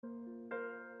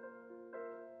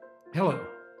Hello,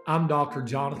 I'm Dr.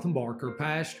 Jonathan Barker,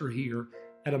 pastor here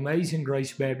at Amazing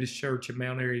Grace Baptist Church in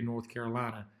Mount Airy, North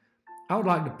Carolina. I would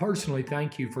like to personally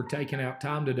thank you for taking out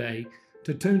time today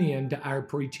to tune in to our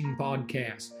preaching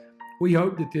podcast. We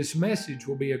hope that this message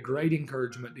will be a great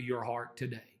encouragement to your heart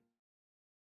today.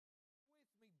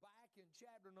 With me back in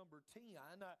chapter number 10,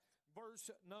 verse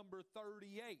number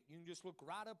 38. You can just look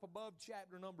right up above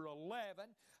chapter number 11.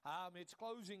 It's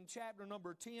closing chapter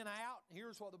number 10 out.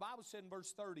 Here's what the Bible said in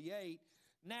verse 38.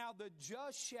 Now the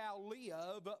just shall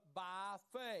live by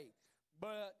faith.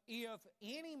 But if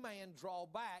any man draw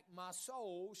back, my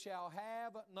soul shall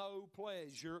have no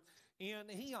pleasure in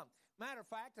him. Matter of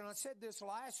fact, and I said this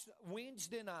last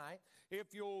Wednesday night,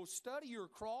 if you'll study your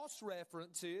cross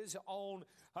references on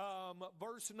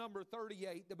verse number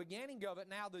 38, the beginning of it,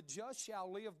 now the just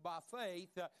shall live by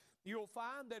faith, you'll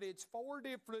find that it's 4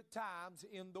 different times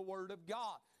in the Word of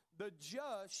God. The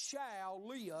just shall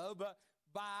live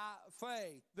by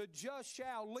faith. The just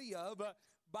shall live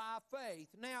by faith.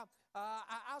 Now,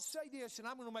 I'll say this, and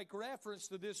I'm going to make reference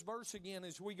to this verse again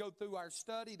as we go through our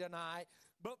study tonight.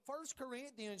 But 1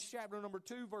 Corinthians chapter number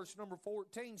 2, verse number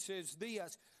 14 says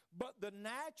this, but the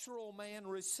natural man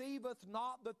receiveth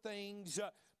not the things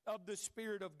of the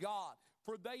Spirit of God,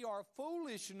 for they are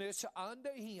foolishness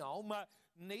unto him,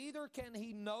 neither can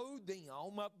he know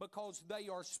them, because they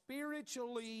are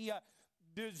spiritually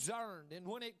discerned. And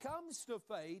when it comes to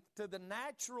faith, to the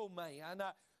natural man,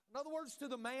 in other words, to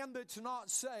the man that's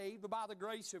not saved by the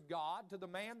grace of God, to the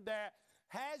man that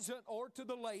hasn't, or to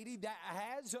the lady that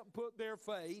hasn't put their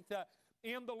faith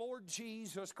in the Lord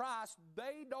Jesus Christ,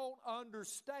 they don't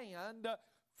understand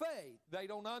faith. They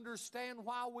don't understand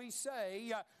why we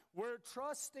say we're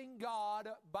trusting God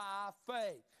by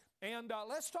faith. And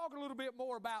let's talk a little bit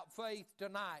more about faith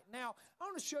tonight. Now, I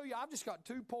want to show you, I've just got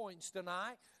 2 points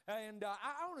tonight, and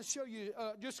I want to show you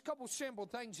just a couple simple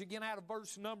things again out of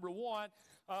verse number 1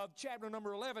 of chapter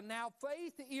number 11. Now,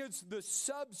 faith is the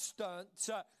substance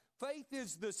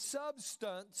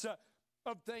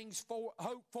of things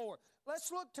hoped for.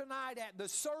 Let's look tonight at the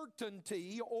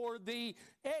certainty or the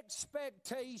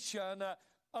expectation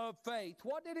of faith.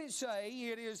 What did it say?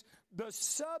 It is the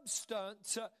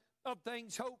substance of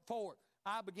things hoped for.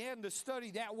 I began to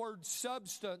study that word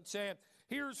substance, and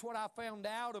here's what I found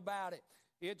out about it.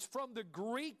 It's from the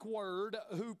Greek word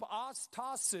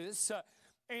hupostasis,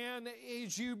 and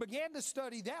as you begin to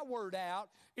study that word out,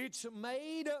 it's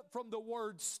made from the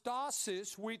word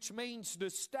stasis, which means to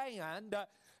stand,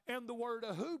 and the word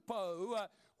hupo,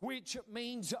 which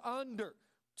means under.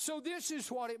 So this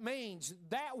is what it means,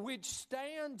 that which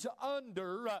stands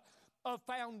under a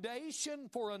foundation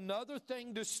for another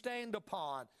thing to stand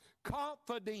upon,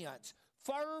 confidence,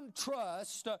 firm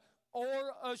trust,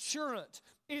 or assurance.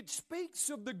 It speaks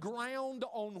of the ground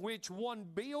on which one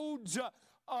builds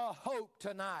hope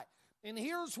tonight. And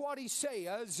here's what he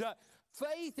says,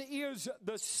 faith is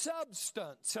the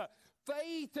substance.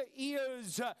 Faith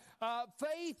is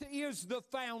the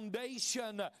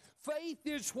foundation. Faith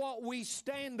is what we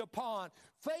stand upon.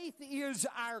 Faith is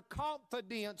our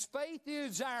confidence. Faith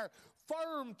is our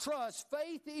firm trust.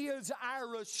 Faith is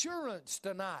our assurance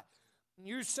tonight. And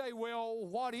you say, well,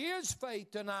 what is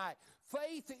faith tonight?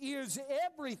 Faith is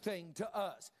everything to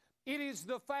us. It is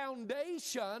the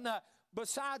foundation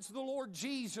besides the Lord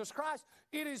Jesus Christ.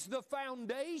 It is the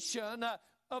foundation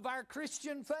of our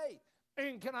Christian faith.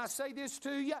 And can I say this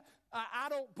to you? I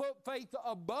don't put faith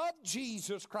above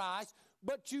Jesus Christ,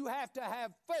 but you have to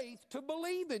have faith to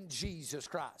believe in Jesus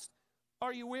Christ.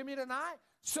 Are you with me tonight?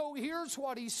 So here's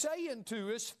what he's saying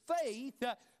to us. Faith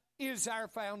is our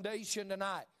foundation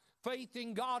tonight. Faith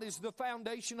in God is the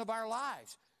foundation of our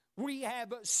lives. We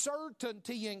have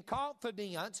certainty and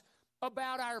confidence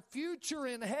about our future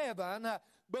in heaven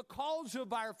because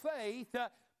of our faith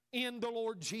in the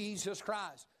Lord Jesus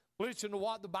Christ. Listen to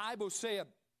what the Bible said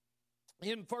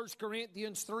in 1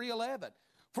 Corinthians 3:11.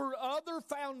 For other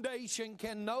foundation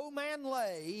can no man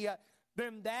lay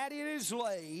than that it is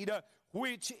laid,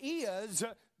 which is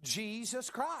Jesus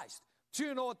Christ. So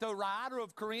you know what the writer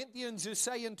of Corinthians is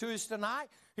saying to us tonight?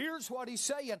 Here's what he's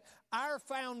saying. Our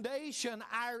foundation,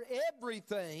 our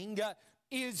everything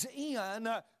is in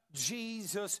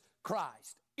Jesus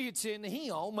Christ. It's in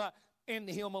Him and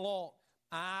Him alone.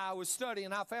 I was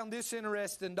studying, I found this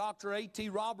interesting. Dr. A.T.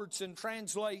 Robertson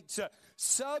translates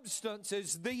substance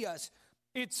as this.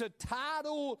 It's a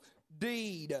title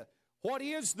deed. What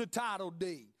is the title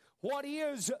deed? What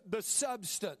is the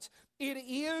substance? It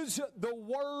is the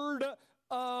Word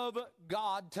of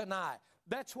God tonight.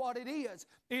 That's what it is.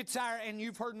 It's our, and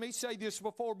you've heard me say this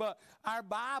before, but our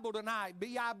Bible tonight,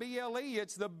 B-I-B-L-E,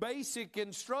 it's the basic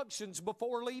instructions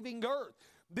before leaving earth.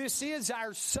 This is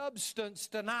our substance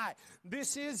tonight.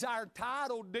 This is our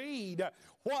title deed.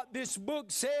 What this book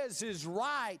says is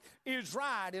right,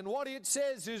 and what it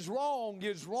says is wrong.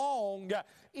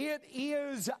 It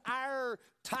is our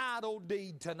title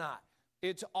deed tonight.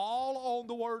 It's all on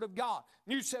the Word of God.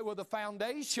 You say, well, the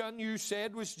foundation, you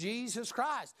said, was Jesus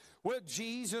Christ. Well,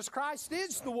 Jesus Christ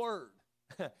is the Word.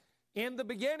 In the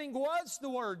beginning was the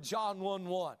Word, John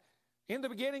 1:1. In the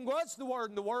beginning was the Word,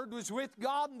 and the Word was with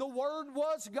God, and the Word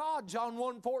was God, John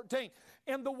 1:14.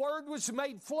 And the Word was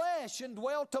made flesh and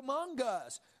dwelt among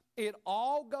us. It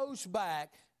all goes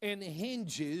back and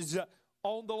hinges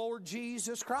on the Lord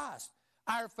Jesus Christ.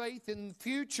 Our faith in the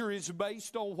future is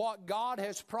based on what God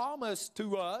has promised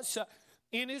to us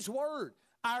in His Word.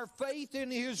 Our faith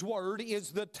in His Word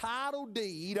is the title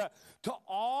deed to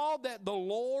all that the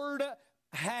Lord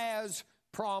has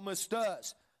promised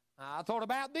us. I thought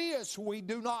about this. We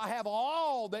do not have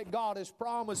all that God has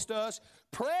promised us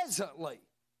presently.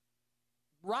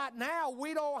 Right now,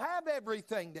 we don't have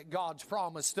everything that God's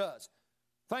promised us.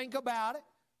 Think about it.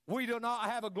 We do not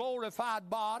have a glorified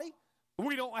body.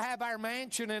 We don't have our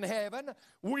mansion in heaven.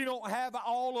 We don't have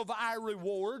all of our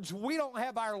rewards. We don't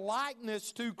have our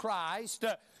likeness to Christ.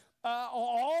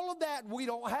 All of that we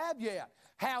don't have yet.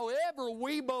 However,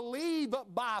 we believe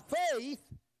by faith.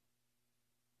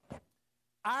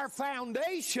 Our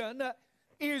foundation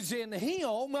is in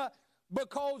Him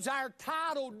because our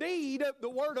title deed, the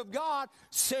Word of God,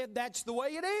 said that's the way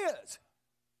it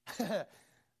is.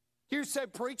 You say,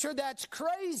 preacher, that's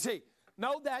crazy.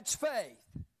 No, that's faith.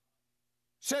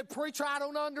 Said, preacher, I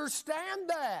don't understand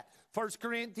that. 1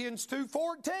 Corinthians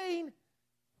 2:14.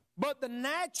 But the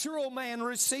natural man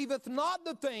receiveth not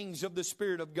the things of the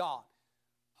Spirit of God.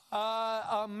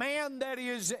 A man that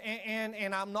is,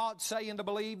 and I'm not saying to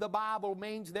believe the Bible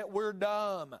means that we're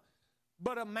dumb,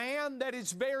 but a man that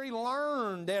is very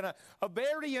learned and a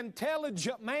very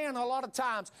intelligent man, a lot of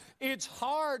times it's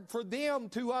hard for them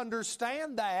to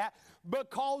understand that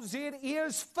because it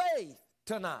is faith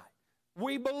tonight.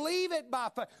 We believe it by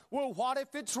faith. Well, what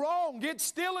if it's wrong? It's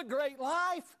still a great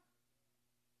life.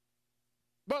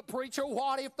 But preacher,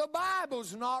 what if the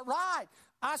Bible's not right?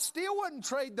 I still wouldn't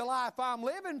trade the life I'm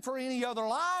living for any other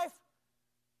life.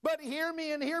 But hear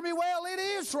me and hear me well, it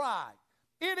is right.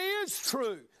 It is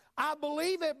true. I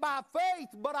believe it by faith,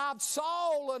 but I've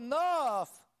saw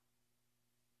enough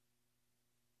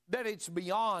that it's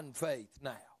beyond faith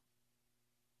now.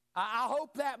 I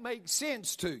hope that makes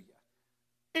sense to you.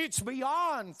 It's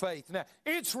beyond faith now.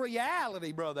 It's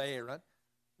reality, Brother Aaron.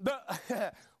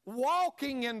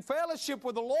 Walking in fellowship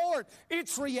with the Lord,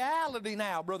 it's reality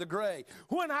now, Brother Gray.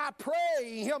 When I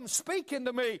pray, Him speaking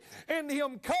to me and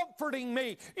Him comforting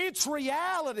me, it's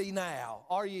reality now.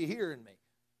 Are you hearing me?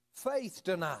 Faith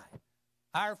tonight.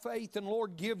 Our faith in the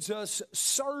Lord gives us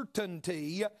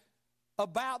certainty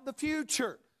about the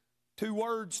future. Two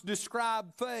words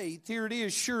describe faith. Here it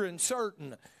is, sure and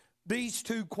certain. These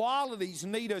two qualities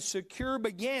need a secure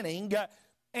beginning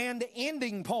and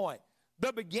ending point.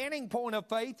 The beginning point of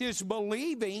faith is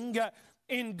believing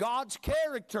in God's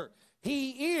character.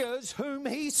 He is whom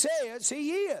He says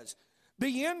He is.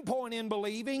 The end point in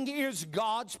believing is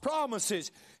God's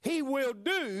promises. He will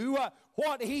do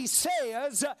what He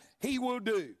says He will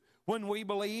do. When we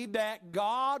believe that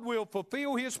God will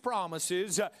fulfill His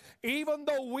promises, even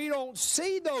though we don't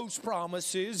see those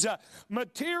promises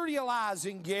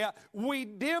materializing yet, we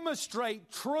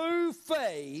demonstrate true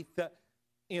faith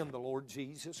in the Lord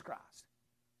Jesus Christ.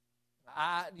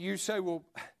 You say, well,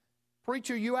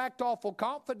 preacher, you act awful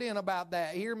confident about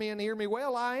that. Hear me and hear me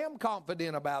well. I am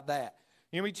confident about that.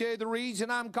 Let me tell you the reason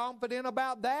I'm confident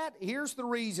about that. Here's the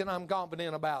reason I'm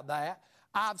confident about that.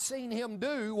 I've seen Him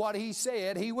do what He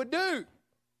said He would do.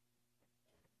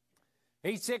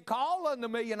 He said, call unto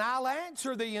me, and I'll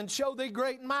answer thee, and show thee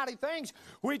great and mighty things,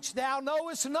 which thou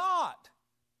knowest not.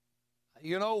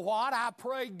 You know what? I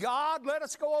pray, God, let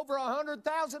us go over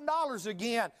 $100,000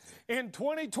 again in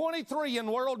 2023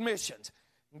 in world missions.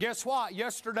 And guess what?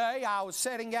 Yesterday, I was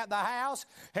sitting at the house,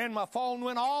 and my phone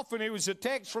went off, and it was a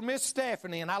text from Miss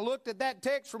Stephanie. And I looked at that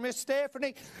text from Miss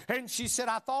Stephanie, and she said,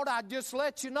 I thought I'd just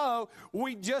let you know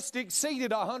we just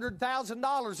exceeded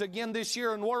 $100,000 again this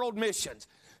year in world missions.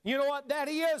 You know what that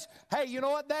is? Hey, you know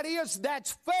what that is?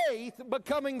 That's faith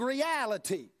becoming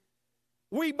reality.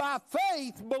 We, by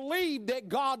faith, believed that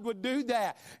God would do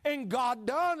that. And God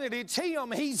done it. It's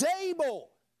Him. He's able.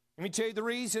 Let me tell you the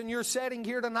reason you're sitting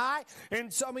here tonight,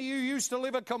 and some of you used to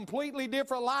live a completely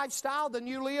different lifestyle than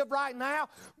you live right now,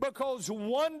 because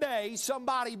one day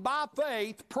somebody by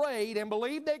faith prayed and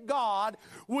believed that God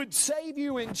would save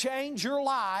you and change your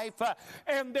life,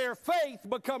 and their faith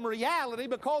become reality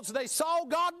because they saw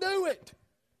God do it.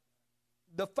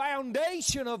 The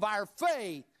foundation of our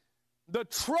faith, the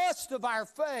trust of our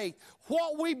faith,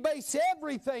 what we base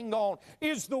everything on,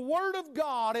 is the Word of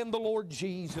God and the Lord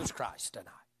Jesus Christ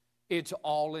tonight. It's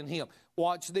all in Him.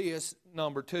 Watch this,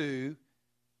 number 2,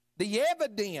 the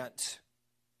evidence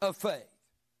of faith.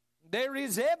 There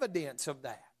is evidence of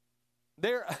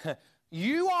that.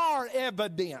 You are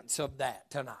evidence of that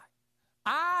tonight.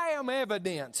 I am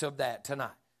evidence of that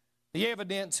tonight. The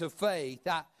evidence of faith.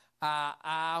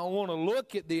 I want to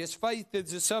look at this. Faith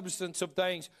is the substance of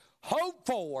things hoped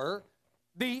for,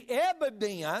 the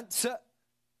evidence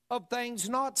of things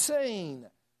not seen.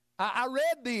 I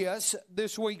read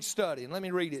this week's study, and let me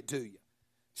read it to you. It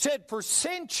said, for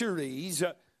centuries,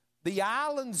 the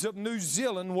islands of New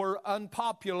Zealand were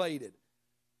unpopulated.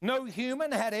 No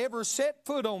human had ever set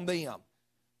foot on them.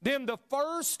 Then the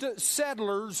first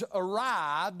settlers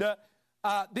arrived.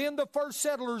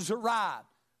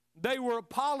 They were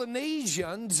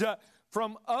Polynesians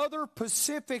from other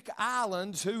Pacific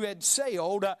islands who had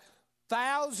sailed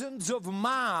thousands of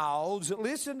miles,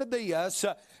 listen to this,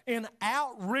 in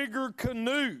outrigger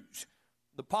canoes.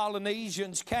 The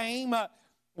Polynesians came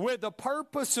with the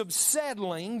purpose of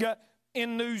settling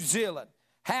in New Zealand.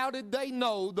 How did they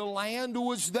know the land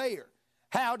was there?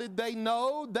 How did they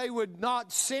know they would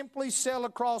not simply sail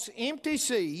across empty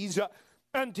seas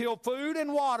until food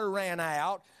and water ran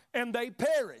out and they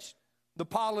perished? The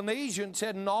Polynesians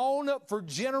had known for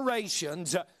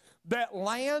generations that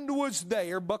land was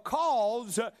there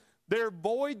because their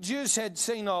voyages had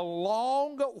seen a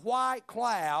long white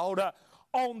cloud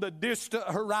on the distant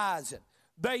horizon.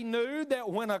 They knew that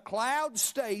when a cloud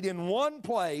stayed in one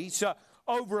place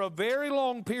over a very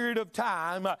long period of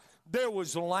time, there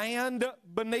was land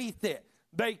beneath it.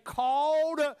 They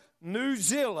called New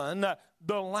Zealand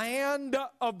the land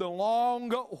of the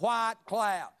long white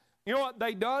cloud. You know what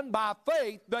they done? By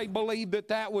faith, they believed that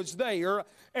that was there,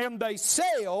 and they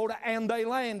sailed and they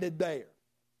landed there.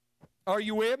 Are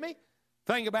you with me?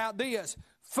 Think about this.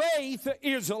 Faith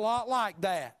is a lot like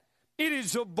that. It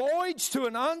is a voyage to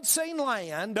an unseen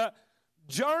land,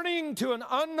 journeying to an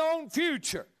unknown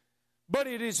future. But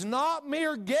it is not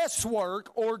mere guesswork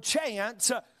or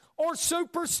chance or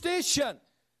superstition.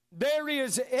 There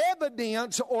is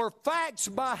evidence or facts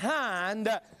behind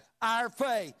our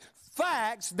faith.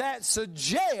 Facts that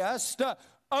suggest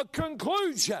a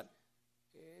conclusion.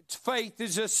 Its faith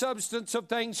is a substance of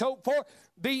things hoped for,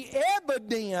 the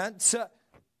evidence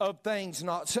of things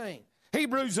not seen.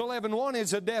 Hebrews 11:1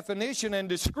 is a definition and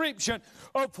description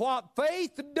of what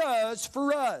faith does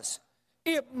for us.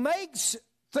 It makes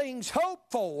things hoped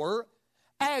for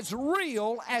as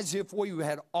real as if we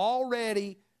had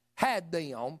already had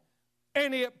them,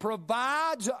 and it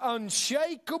provides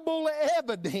unshakable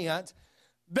evidence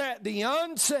that the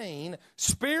unseen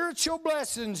spiritual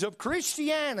blessings of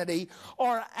Christianity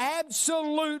are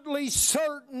absolutely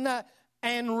certain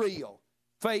and real.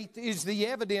 Faith is the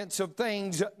evidence of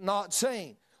things not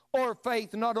seen. Or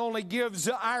faith not only gives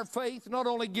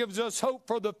us hope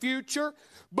for the future,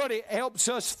 but it helps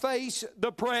us face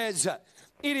the present.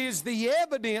 It is the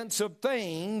evidence of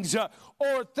things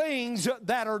or things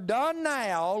that are done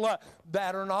now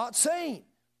that are not seen.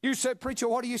 You say, preacher,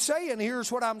 what are you saying?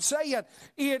 Here's what I'm saying.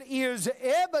 It is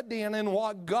evident in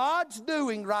what God's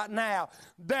doing right now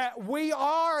that we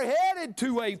are headed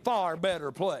to a far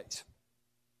better place.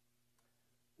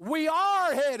 We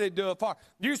are headed to a far.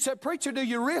 You say, preacher, do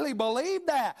you really believe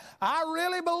that? I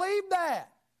really believe that.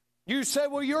 You say,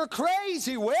 well, you're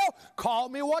crazy. Well, call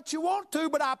me what you want to,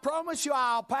 but I promise you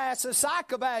I'll pass a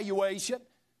psych evaluation.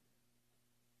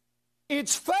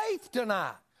 It's faith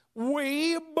tonight.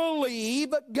 We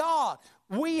believe God.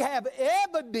 We have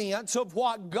evidence of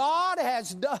what God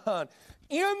has done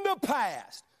in the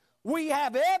past. We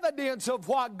have evidence of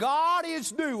what God is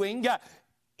doing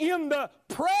in the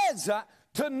present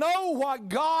to know what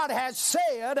God has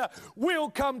said will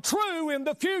come true in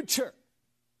the future.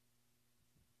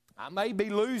 I may be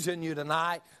losing you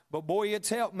tonight, but boy, it's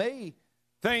helped me.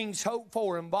 Things hoped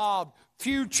for involved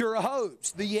future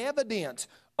hopes, the evidence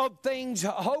of things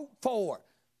hoped for.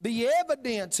 The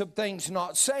evidence of things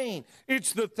not seen.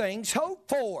 It's the things hoped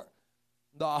for.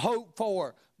 The hope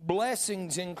for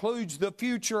blessings includes the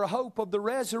future hope of the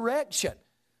resurrection.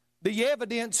 The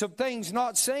evidence of things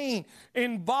not seen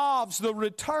involves the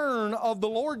return of the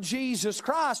Lord Jesus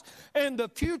Christ and the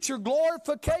future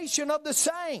glorification of the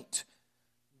saints.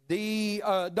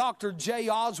 Dr. J.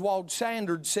 Oswald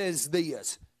Sanders says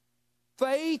this: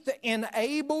 faith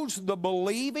enables the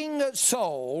believing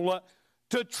soul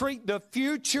to treat the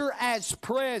future as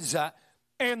present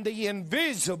and the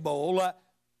invisible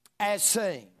as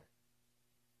seen.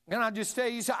 Can I just tell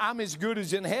you, I'm as good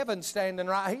as in heaven standing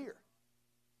right here.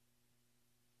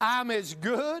 I'm as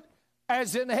good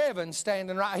as in heaven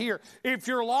standing right here. If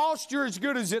you're lost, you're as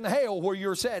good as in hell where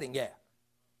you're sitting at.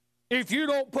 If you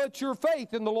don't put your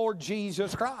faith in the Lord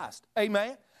Jesus Christ.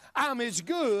 Amen. I'm as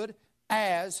good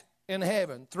as in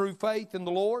heaven. Through faith in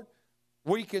the Lord,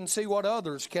 we can see what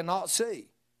others cannot see.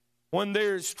 When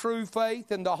there's true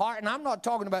faith in the heart, and I'm not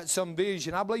talking about some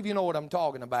vision. I believe you know what I'm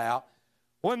talking about.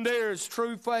 When there's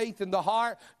true faith in the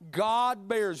heart, God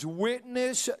bears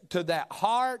witness to that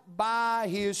heart by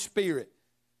His Spirit.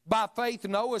 By faith,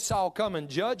 Noah saw coming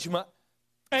judgment.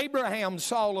 Abraham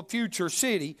saw a future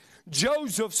city.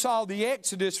 Joseph saw the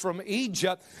exodus from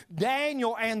Egypt.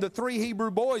 Daniel and the 3 Hebrew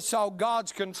boys saw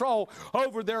God's control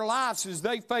over their lives as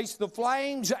they faced the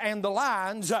flames and the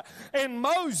lions. And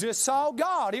Moses saw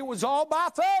God. It was all by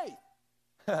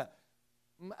faith.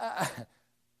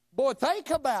 Boy, think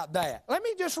about that. Let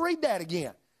me just read that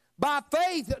again. By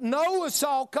faith, Noah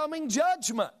saw coming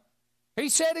judgment. He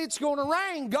said it's going to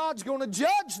rain. God's going to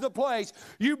judge the place.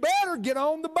 You better get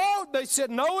on the boat. They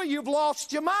said, Noah, you've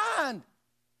lost your mind.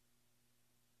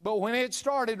 But when it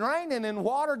started raining and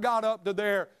water got up to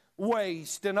their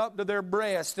waist and up to their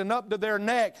breast and up to their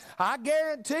neck, I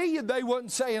guarantee you they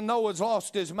wasn't saying Noah's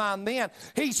lost his mind then.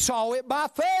 He saw it by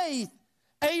faith.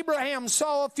 Abraham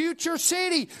saw a future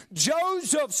city.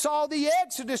 Joseph saw the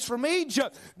exodus from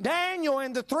Egypt. Daniel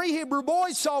and the 3 Hebrew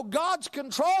boys saw God's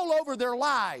control over their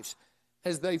lives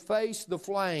as they faced the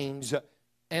flames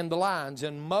and the lions.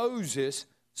 And Moses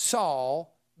saw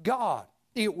God.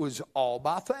 It was all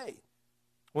by faith.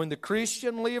 When the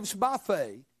Christian lives by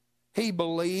faith, he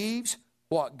believes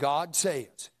what God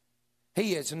says.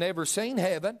 He has never seen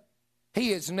heaven.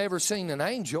 He has never seen an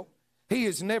angel. He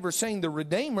has never seen the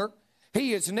Redeemer.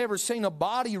 He has never seen a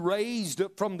body raised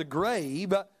from the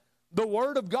grave. The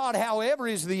Word of God, however,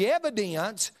 is the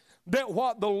evidence that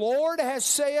what the Lord has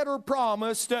said or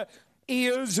promised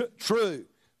is true.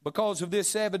 Because of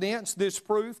this evidence, this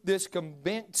proof, this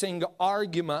convincing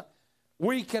argument,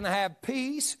 we can have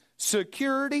peace,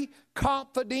 security,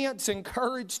 confidence, and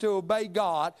courage to obey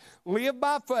God, live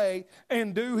by faith,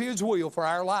 and do His will for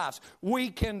our lives. We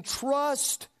can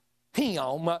trust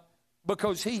Him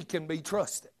because He can be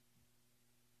trusted.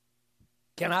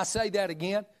 Can I say that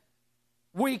again?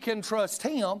 We can trust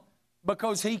Him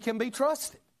because He can be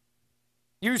trusted.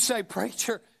 You say,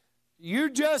 preacher,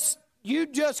 you just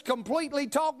completely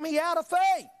talked me out of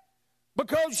faith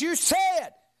because you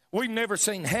said we've never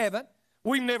seen heaven.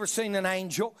 We've never seen an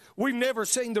angel. We've never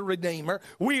seen the Redeemer.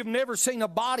 We have never seen a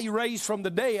body raised from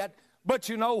the dead. But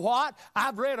you know what?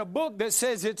 I've read a book that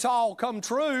says it's all come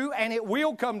true and it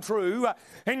will come true.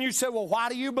 And you say, well, why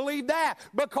do you believe that?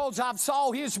 Because I've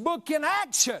saw His book in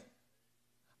action.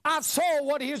 I saw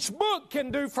what His book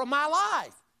can do for my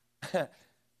life.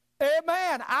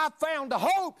 Amen. I found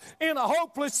hope in a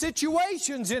hopeless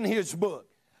situations in His book.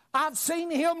 I've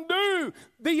seen Him do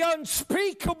the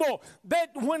unspeakable, that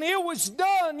when it was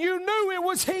done, you knew it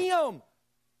was Him.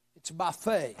 It's by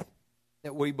faith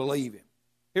that we believe Him.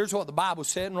 Here's what the Bible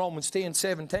said in Romans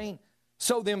 10:17.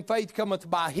 So then faith cometh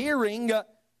by hearing,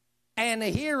 and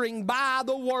hearing by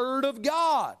the Word of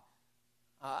God.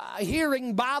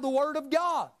 Hearing by the Word of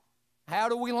God. How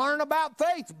do we learn about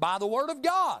faith? By the Word of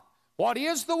God. What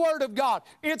is the Word of God?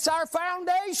 It's our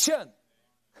foundation.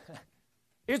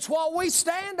 It's what we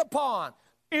stand upon.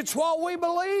 It's what we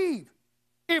believe.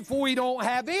 If we don't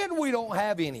have it, we don't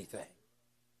have anything.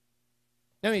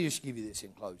 Let me just give you this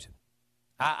in closing.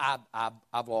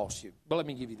 I've lost you, but let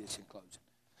me give you this in closing.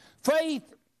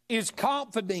 Faith is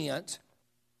confidence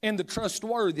in the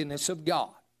trustworthiness of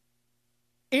God.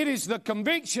 It is the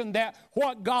conviction that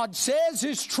what God says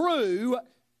is true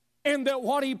and that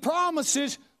what He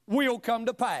promises will come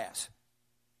to pass.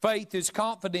 Faith is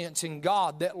confidence in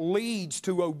God that leads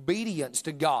to obedience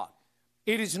to God.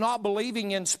 It is not believing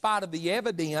in spite of the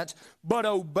evidence, but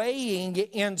obeying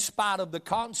in spite of the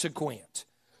consequence.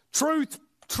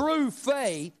 True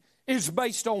faith is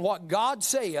based on what God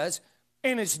says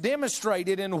and is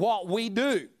demonstrated in what we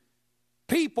do.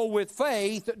 People with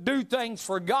faith do things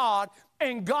for God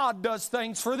and God does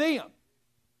things for them.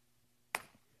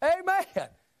 Amen.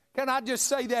 Can I just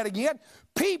say that again?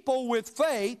 People with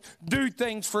faith do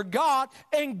things for God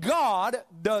and God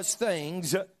does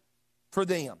things for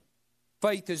them.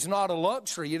 Faith is not a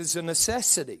luxury, it is a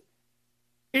necessity.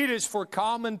 It is for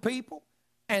common people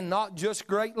and not just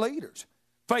great leaders.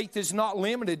 Faith is not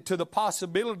limited to the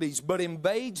possibilities, but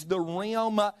invades the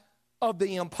realm of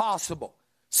the impossible.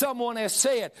 Someone has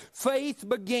said, faith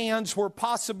begins where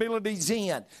possibilities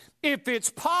end. If it's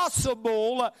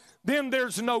possible, then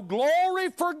there's no glory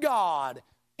for God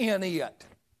in it.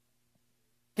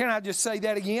 Can I just say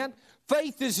that again?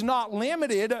 Faith is not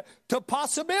limited to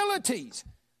possibilities,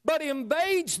 but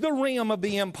invades the realm of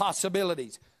the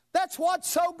impossibilities. That's what's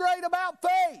so great about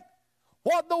faith.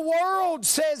 What the world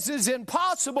says is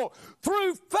impossible,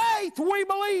 through faith we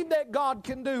believe that God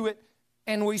can do it,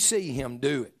 and we see Him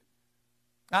do it.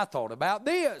 I thought about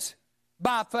this.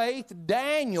 By faith,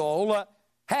 Daniel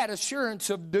had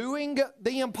assurance of doing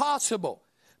the impossible.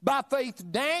 By faith,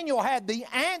 Daniel had the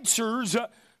answers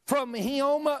from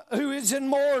Him who is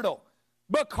immortal.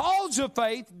 Because of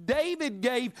faith, David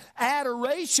gave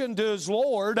adoration to his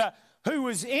Lord, who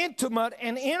was intimate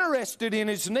and interested in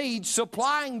his needs,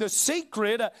 supplying the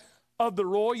secret of the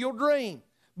royal dream.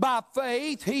 By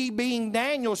faith, he, being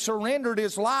Daniel, surrendered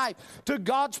his life to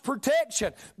God's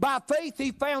protection. By faith,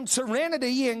 he found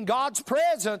serenity in God's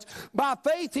presence. By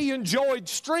faith, he enjoyed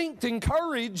strength and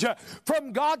courage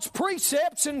from God's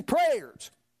precepts and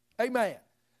prayers. Amen.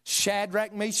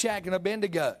 Shadrach, Meshach, and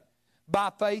Abednego.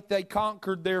 By faith, they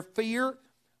conquered their fear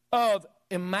of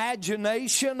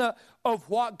imagination of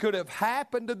what could have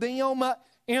happened to them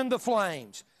in the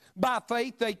flames. By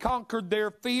faith, they conquered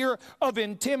their fear of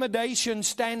intimidation,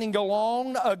 standing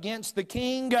alone against the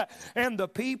king and the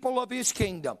people of his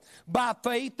kingdom. By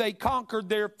faith, they conquered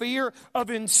their fear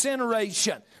of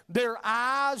incineration. Their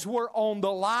eyes were on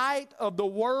the light of the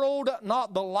world,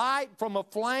 not the light from a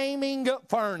flaming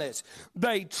furnace.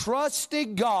 They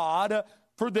trusted God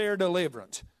for their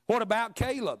deliverance. What about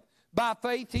Caleb? By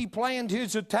faith, he planned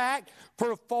his attack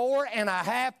for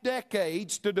 4.5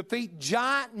 decades to defeat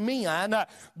giant men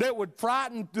that would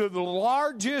frighten the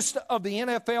largest of the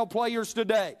NFL players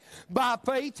today. By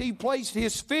faith, he placed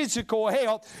his physical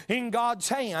health in God's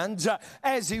hands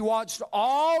as he watched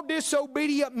all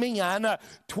disobedient men,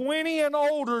 20 and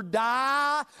older,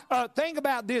 die. Think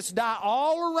about this, die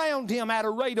all around him at a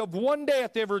rate of one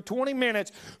death every 20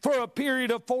 minutes for a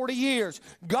period of 40 years.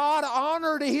 God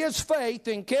honored his faith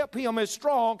and kept him as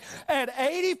strong at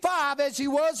 85 as he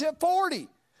was at 40.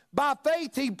 By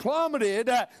faith, he plummeted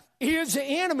his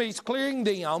enemies, clearing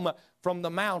them from the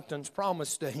mountains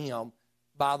promised to him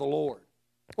by the Lord.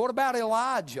 What about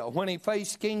Elijah when he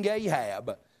faced King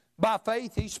Ahab? By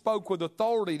faith, he spoke with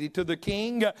authority to the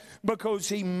king because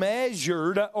he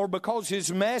measured, or because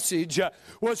his message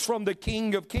was from the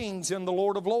King of Kings and the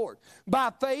Lord of Lords.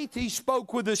 By faith, he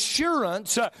spoke with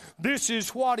assurance, this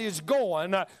is what is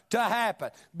going to happen.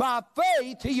 By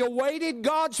faith, he awaited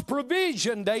God's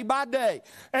provision day by day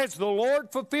as the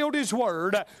Lord fulfilled his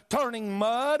word, turning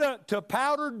mud to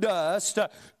powdered dust,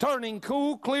 turning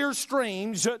cool, clear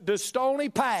streams to stony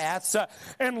paths,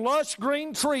 and lush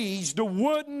green trees to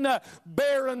wooden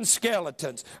barren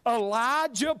skeletons.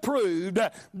 Elijah proved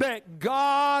that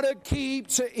God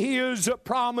keeps his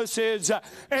promises,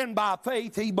 and by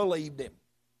faith he believed him.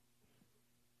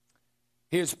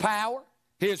 His power,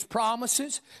 his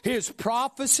promises, his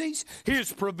prophecies,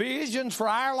 his provisions for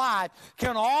our life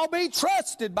can all be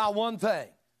trusted by one thing: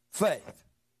 faith.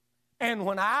 And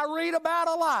when I read about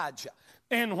Elijah,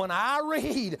 and when I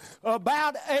read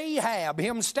about Ahab,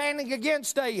 him standing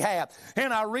against Ahab,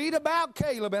 and I read about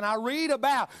Caleb, and I read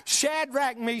about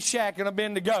Shadrach, Meshach, and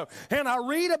Abednego, and I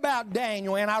read about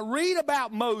Daniel, and I read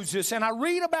about Moses, and I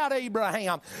read about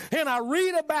Abraham, and I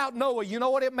read about Noah, you know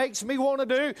what it makes me want to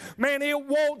do? Man,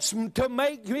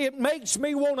 it makes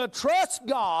me want to trust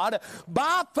God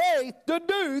by faith to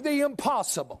do the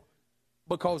impossible,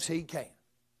 because He can.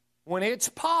 When it's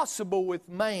possible with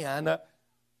man,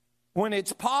 then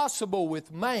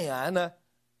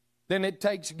it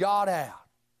takes God out.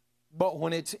 But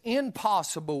when it's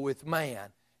impossible with man,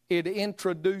 it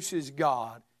introduces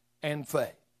God and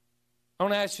faith. I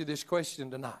want to ask you this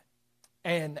question tonight.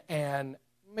 And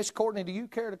Miss Courtney, do you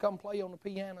care to come play on the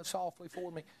piano softly for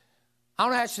me? I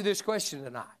want to ask you this question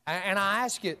tonight. And I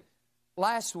asked it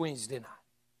last Wednesday night.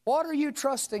 What are you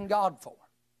trusting God for?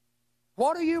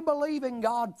 What are you believing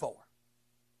God for?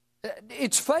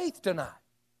 It's faith tonight.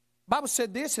 The Bible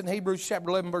said this in Hebrews chapter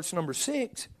 11, verse number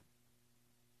 6.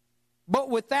 But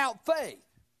without faith,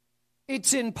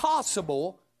 it's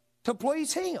impossible to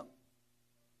please Him.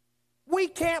 We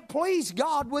can't please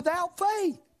God without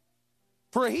faith.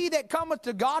 For he that cometh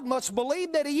to God must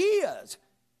believe that He is,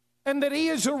 and that He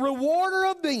is a rewarder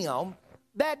of them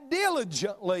that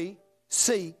diligently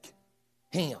seek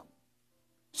Him.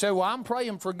 So, well, I'm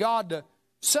praying for God to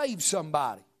save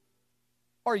somebody.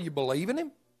 Are you believing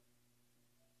Him?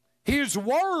 His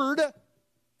word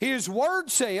His word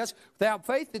says, without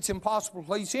faith it's impossible to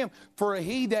please Him. For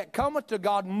he that cometh to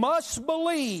God must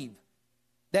believe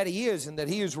that He is, and that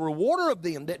He is a rewarder of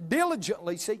them that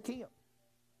diligently seek Him.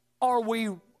 Are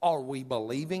we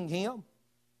believing Him?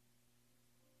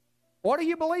 What are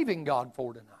you believing God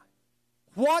for tonight?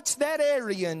 What's that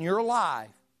area in your life?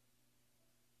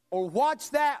 Or who's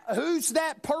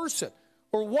that person?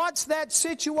 Or what's that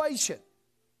situation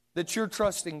that you're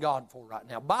trusting God for right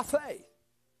now? By faith.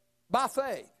 By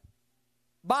faith.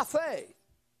 By faith. You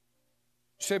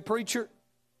say, Preacher,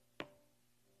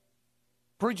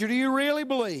 do you really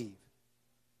believe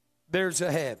there's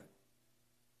a heaven?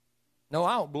 No,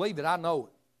 I don't believe it. I know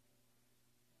it.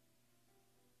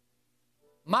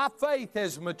 My faith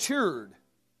has matured.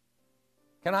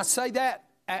 Can I say that?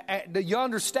 Do you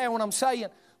understand what I'm saying?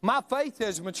 My faith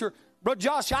has matured. Brother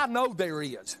Josh, I know there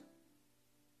is.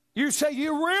 You say,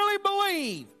 you really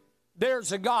believe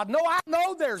there's a God? No, I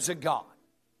know there's a God.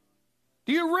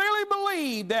 Do you really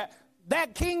believe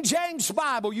that King James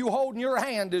Bible you hold in your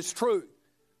hand is truth?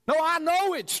 No, I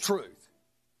know it's truth.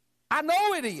 I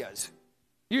know it is.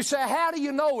 You say, how do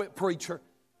you know it, preacher?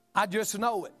 I just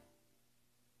know it.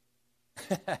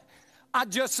 I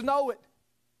just know it.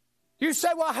 You say,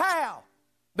 well, how?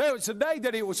 There was a day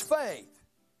that it was faith.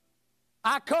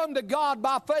 I come to God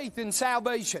by faith in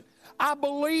salvation. I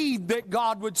believed that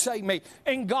God would save me,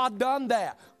 and God done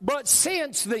that. But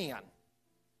since then,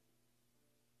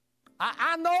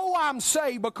 I know I'm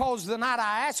saved because the night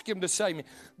I asked Him to save me.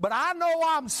 But I know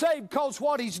I'm saved because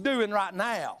what He's doing right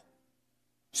now.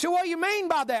 So what do you mean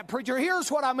by that, preacher? Here's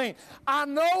what I mean. I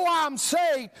know I'm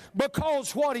saved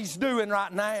because what He's doing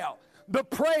right now. The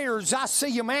prayers I see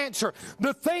Him answer.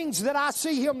 The things that I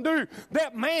see Him do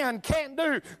that man can't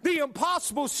do. The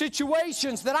impossible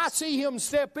situations that I see Him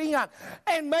step in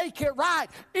and make it right.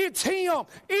 It's Him.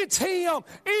 It's Him.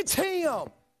 It's Him.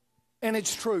 And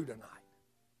it's true tonight.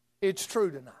 It's true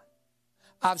tonight.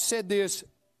 I've said this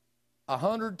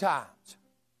 100 times.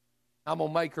 I'm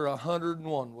going to make her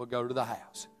 101. We'll go to the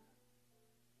house.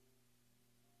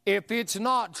 If it's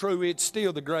not true, it's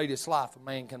still the greatest life a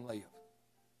man can live.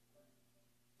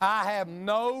 I have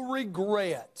no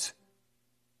regrets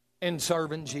in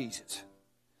serving Jesus.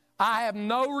 I have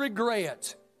no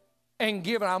regrets in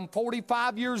giving. I'm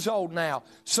 45 years old now,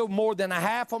 so more than a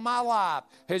half of my life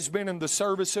has been in the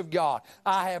service of God.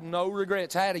 I have no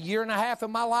regrets. I had a year and a half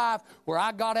in my life where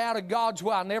I got out of God's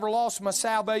will. I never lost my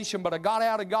salvation, but I got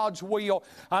out of God's will.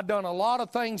 I've done a lot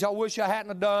of things I wish I hadn't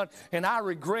have done, and I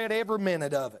regret every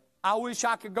minute of it. I wish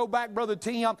I could go back, Brother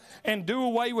Tim, and do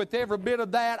away with every bit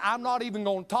of that. I'm not even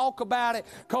going to talk about it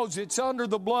because it's under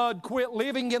the blood. Quit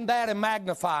living in that and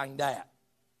magnifying that.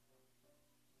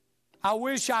 I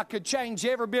wish I could change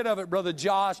every bit of it, Brother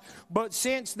Josh. But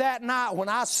since that night when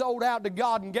I sold out to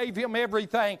God and gave Him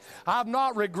everything, I've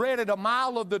not regretted a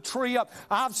mile of the trip.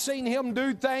 I've seen Him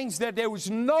do things that there was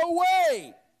no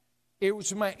way. It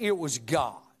was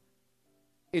God.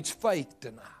 It's faith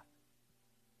tonight.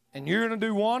 And you're going to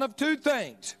do one of two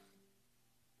things.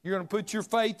 You're going to put your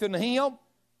faith in Him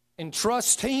and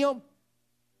trust Him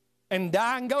and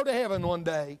die and go to heaven one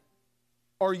day.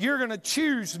 Or you're going to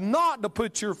choose not to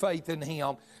put your faith in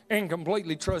Him and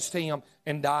completely trust Him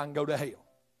and die and go to hell.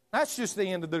 That's just the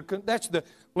end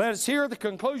of let us hear the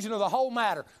conclusion of the whole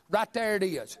matter. Right there it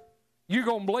is. You're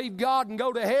going to believe God and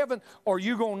go to heaven, or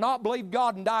you're going to not believe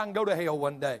God and die and go to hell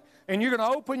one day. And you're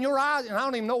going to open your eyes, and I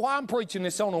don't even know why I'm preaching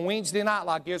this on a Wednesday night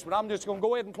like this, but I'm just going to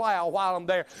go ahead and plow while I'm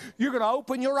there. You're going to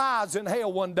open your eyes in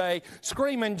hell one day,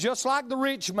 screaming just like the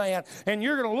rich man, and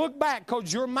you're going to look back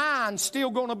because your mind's still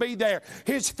going to be there.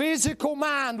 His physical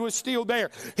mind was still there.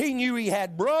 He knew he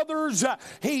had brothers.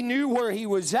 He knew where he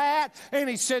was at, and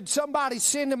he said, somebody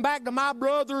send him back to my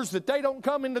brothers that they don't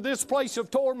come into this place of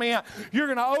torment. You're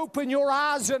going to open your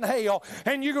eyes in hell,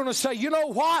 and you're going to say, you know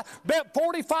what? That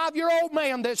 45-year-old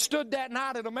man that stood that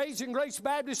night at Amazing Grace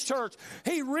Baptist Church,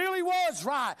 he really was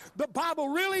right. The Bible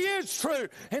really is true.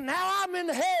 And now I'm in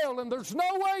hell, and there's no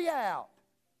way out.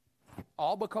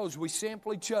 All because we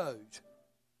simply chose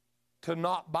to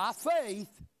not by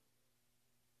faith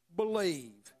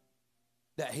believe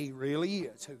that He really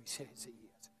is who He says He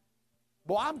is.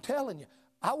 Boy, I'm telling you,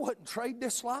 I wouldn't trade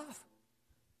this life.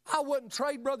 I wouldn't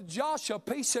trade, Brother Josh, a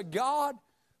piece of God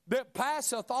that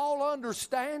passeth all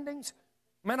understandings.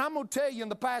 Man, I'm going to tell you, in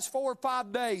the past 4 or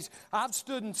 5 days, I've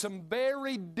stood in some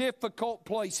very difficult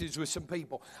places with some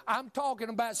people. I'm talking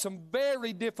about some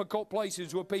very difficult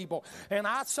places with people. And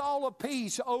I saw a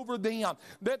peace over them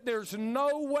that there's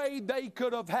no way they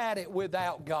could have had it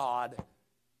without God.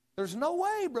 There's no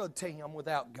way, Brother Tim,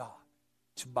 without God.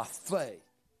 It's by faith.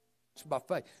 It's by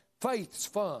faith. Faith's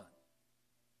fun.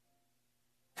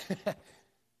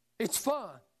 It's fun.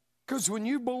 Because when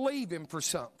you believe Him for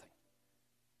something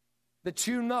that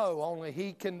you know only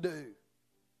He can do,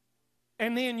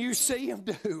 and then you see Him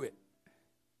do it,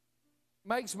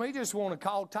 makes me just want to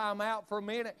call time out for a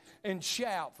minute and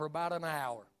shout for about an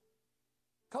hour.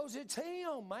 Because it's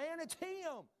Him, man. It's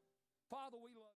Him. Father, we love